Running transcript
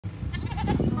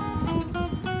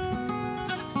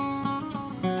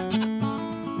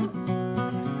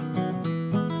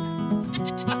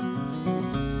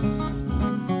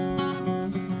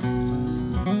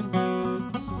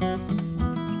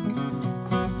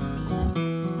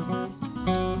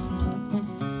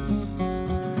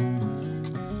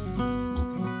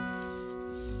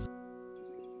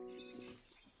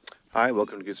Hi,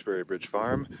 welcome to Gooseberry Bridge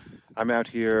Farm. I'm out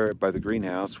here by the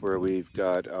greenhouse where we've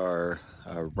got our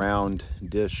round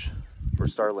dish for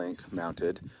Starlink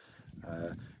mounted.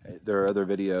 There are other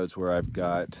videos where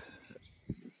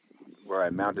I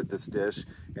mounted this dish,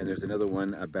 and there's another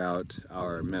one about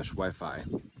our mesh Wi-Fi.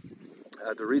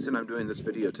 The reason I'm doing this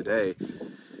video today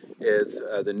is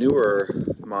the newer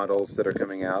models that are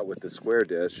coming out with the square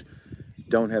dish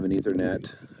don't have an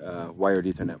Ethernet, wired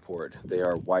Ethernet port. They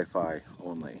are Wi-Fi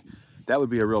only. That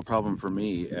would be a real problem for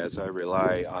me as I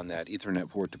rely on that Ethernet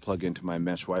port to plug into my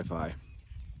mesh Wi-Fi.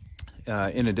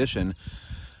 In addition,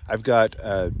 I've got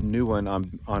a new one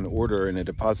on order and a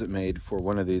deposit made for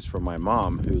one of these for my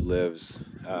mom who lives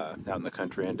out in the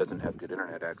country and doesn't have good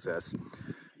internet access.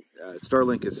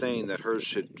 Starlink is saying that hers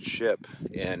should ship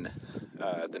in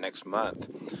the next month.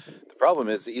 The problem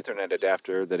is the Ethernet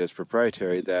adapter that is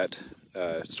proprietary that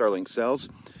Starlink sells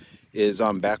is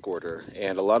on back order,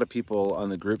 and a lot of people on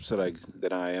the groups that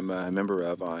I am a member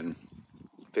of on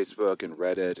Facebook and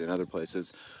Reddit and other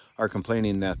places are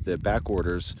complaining that the back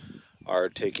orders are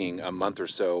taking a month or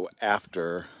so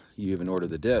after you even order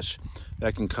the dish.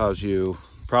 That can cause you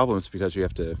problems because you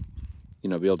have to, be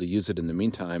able to use it in the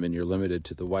meantime, and you're limited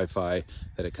to the Wi-Fi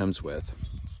that it comes with.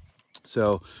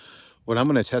 So what I'm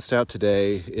going to test out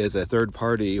today is a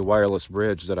third-party wireless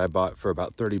bridge that I bought for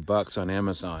about 30 bucks on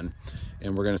Amazon,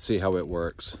 and we're going to see how it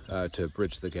works to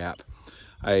bridge the gap.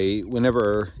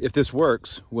 If this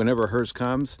works, whenever hers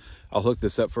comes, I'll hook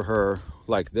this up for her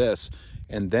like this,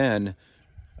 and then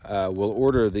we'll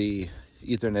order the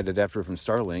Ethernet adapter from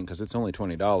Starlink because it's only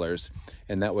 $20,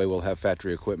 and that way we'll have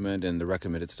factory equipment and the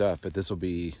recommended stuff, but this will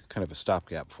be kind of a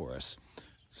stopgap for us.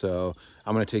 So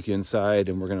I'm going to take you inside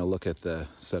and we're going to look at the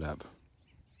setup.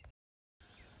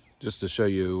 Just to show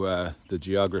you the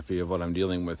geography of what I'm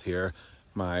dealing with here,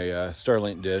 my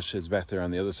Starlink dish is back there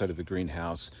on the other side of the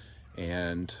greenhouse,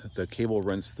 and the cable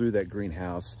runs through that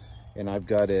greenhouse, and I've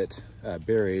got it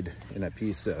buried in a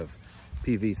piece of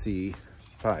PVC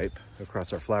pipe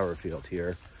across our flower field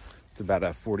here. It's about a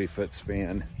 40-foot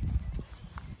span,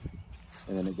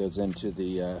 and then it goes into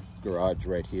the garage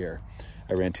right here.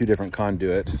 I ran two different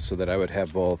conduit so that I would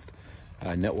have both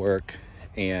network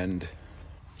and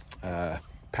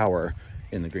power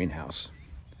in the greenhouse.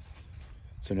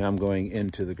 So now I'm going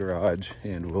into the garage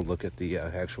and we'll look at the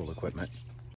actual equipment.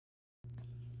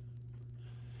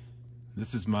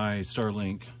 This is my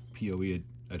Starlink PoE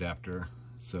adapter.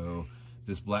 So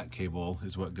this black cable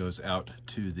is what goes out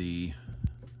to the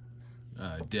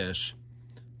dish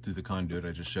through the conduit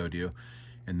I just showed you.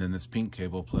 And then this pink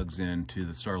cable plugs into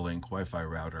the Starlink Wi-Fi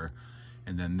router.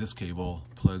 And then this cable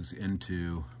plugs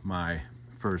into my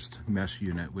first mesh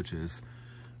unit, which is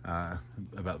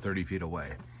about 30 feet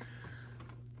away.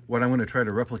 What I'm going to try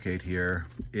to replicate here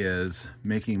is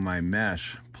making my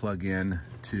mesh plug in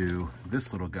to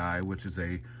this little guy, which is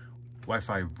a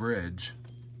Wi-Fi bridge,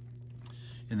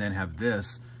 and then have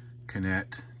this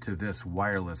connect to this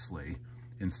wirelessly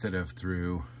instead of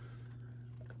through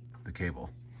the cable.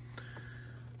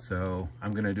 So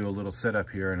I'm going to do a little setup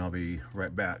here and I'll be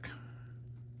right back.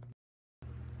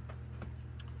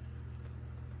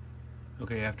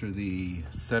 Okay, after the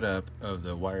setup of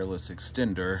the wireless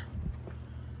extender,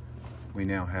 we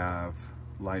now have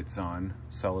lights on,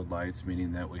 solid lights,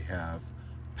 meaning that we have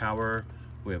power,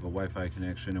 we have a Wi-Fi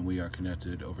connection, and we are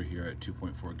connected over here at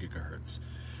 2.4 gigahertz.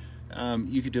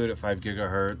 You could do it at 5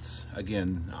 gigahertz.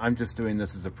 Again, I'm just doing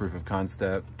this as a proof of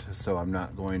concept, so I'm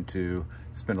not going to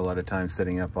spend a lot of time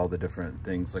setting up all the different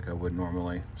things like I would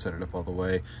normally set it up all the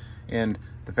way. And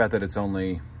the fact that it's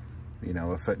only, a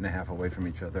 1.5 feet away from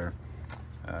each other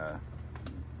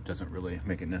doesn't really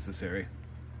make it necessary.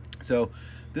 So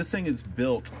this thing is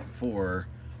built for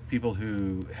people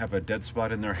who have a dead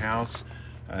spot in their house.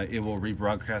 It will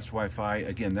rebroadcast Wi-Fi.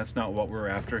 Again, that's not what we're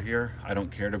after here. I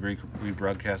don't care to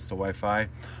rebroadcast the Wi-Fi.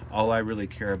 All I really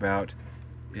care about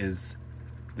is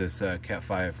this Cat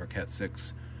 5 or Cat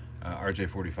 6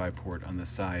 RJ45 port on the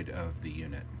side of the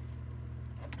unit.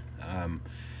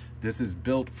 This is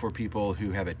built for people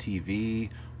who have a TV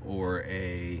or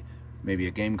maybe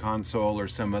a game console or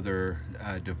some other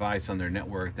device on their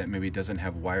network that maybe doesn't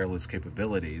have wireless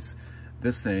capabilities.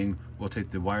 This thing will take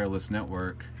the wireless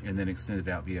network and then extend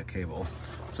it out via cable.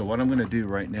 So what I'm going to do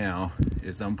right now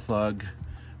is unplug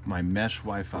my mesh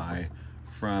Wi-Fi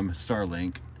from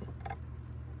Starlink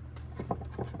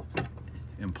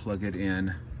and plug it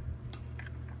in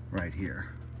right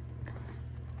here.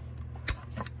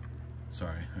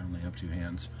 Sorry, I only have two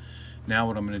hands. Now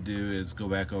what I'm going to do is go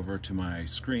back over to my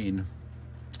screen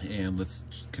and let's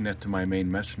connect to my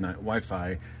main mesh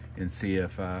Wi-Fi and see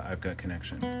if I've got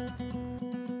connection.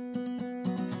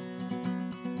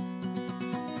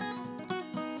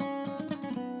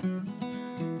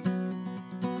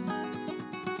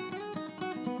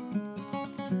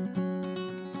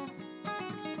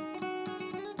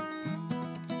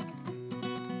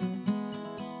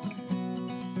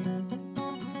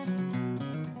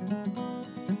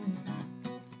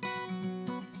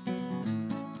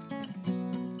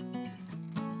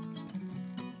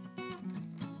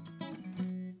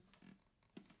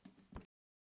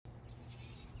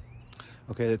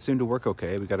 Okay, it seemed to work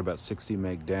okay. We got about 60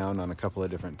 meg down on a couple of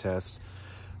different tests.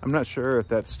 I'm not sure if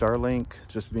that's Starlink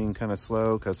just being kind of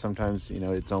slow, because sometimes, you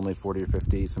know, it's only 40 or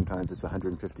 50, sometimes it's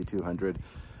 150, 200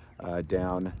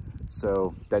 down.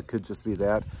 So that could just be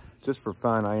that. Just for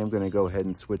fun, I am going to go ahead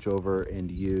and switch over and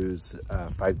use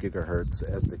 5 gigahertz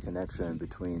as the connection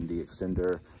between the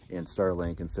extender and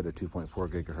Starlink instead of 2.4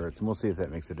 gigahertz, and we'll see if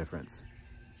that makes a difference.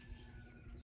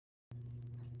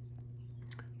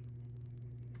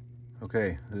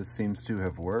 Okay, this seems to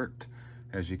have worked.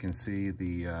 As you can see,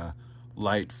 the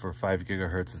light for 5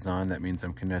 gigahertz is on. That means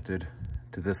I'm connected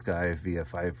to this guy via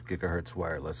 5 gigahertz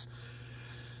wireless.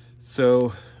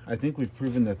 So I think we've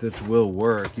proven that this will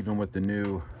work even with the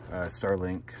new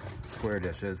Starlink square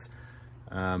dishes.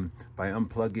 By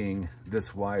unplugging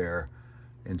this wire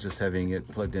and just having it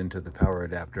plugged into the power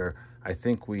adapter, I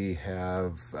think we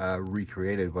have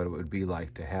recreated what it would be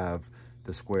like to have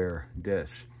the square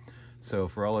dish. So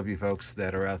for all of you folks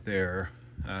that are out there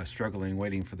struggling,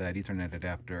 waiting for that Ethernet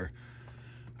adapter,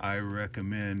 I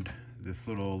recommend this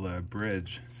little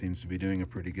bridge. Seems to be doing a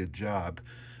pretty good job.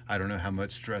 I don't know how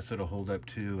much stress it'll hold up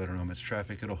to. I don't know how much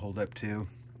traffic it'll hold up to,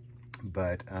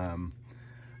 but I'm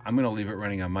gonna leave it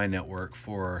running on my network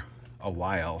for a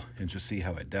while and just see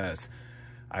how it does.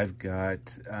 I've got,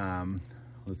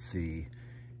 let's see,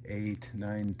 8,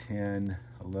 9, 10,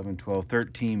 11, 12,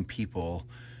 13 people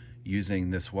using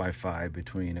this Wi-Fi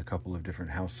between a couple of different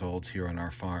households here on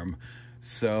our farm.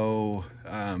 So,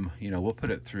 you know, we'll put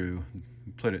it through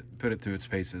its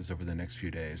paces over the next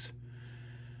few days.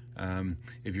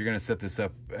 If you're going to set this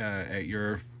up at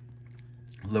your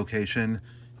location,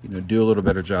 you know, do a little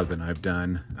better job than I've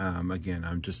done. Again,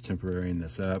 I'm just temporarying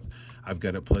this up. I've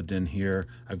got it plugged in here.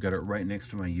 I've got it right next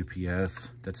to my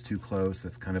UPS. That's too close.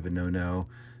 That's kind of a no-no.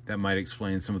 That might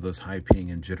explain some of those high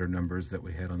ping and jitter numbers that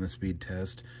we had on the speed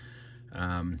test.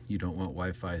 You don't want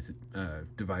Wi-Fi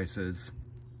devices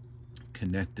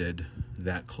connected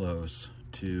that close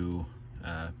to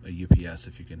a UPS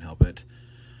if you can help it.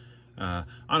 On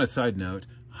a side note,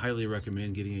 highly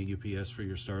recommend getting a UPS for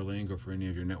your Starlink or for any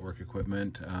of your network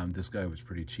equipment. This guy was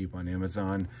pretty cheap on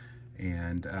Amazon,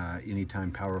 and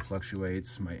anytime power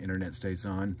fluctuates, my internet stays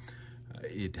on.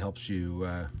 It helps you,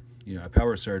 you know, a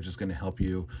power surge is going to help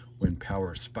you when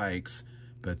power spikes,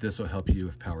 but this will help you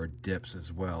if power dips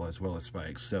as well as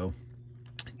spikes. So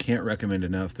can't recommend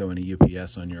enough throwing a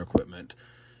UPS on your equipment.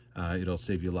 It'll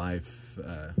save you life,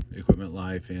 equipment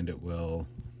life, and it will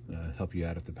help you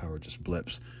out if the power just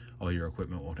blips. All your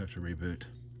equipment won't have to reboot.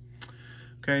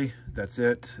 Okay, that's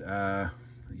it.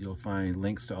 You'll find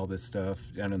links to all this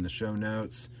stuff down in the show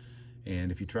notes.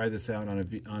 And if you try this out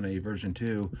on a version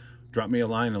 2, drop me a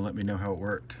line and let me know how it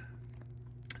worked.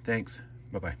 Thanks.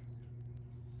 Bye-bye.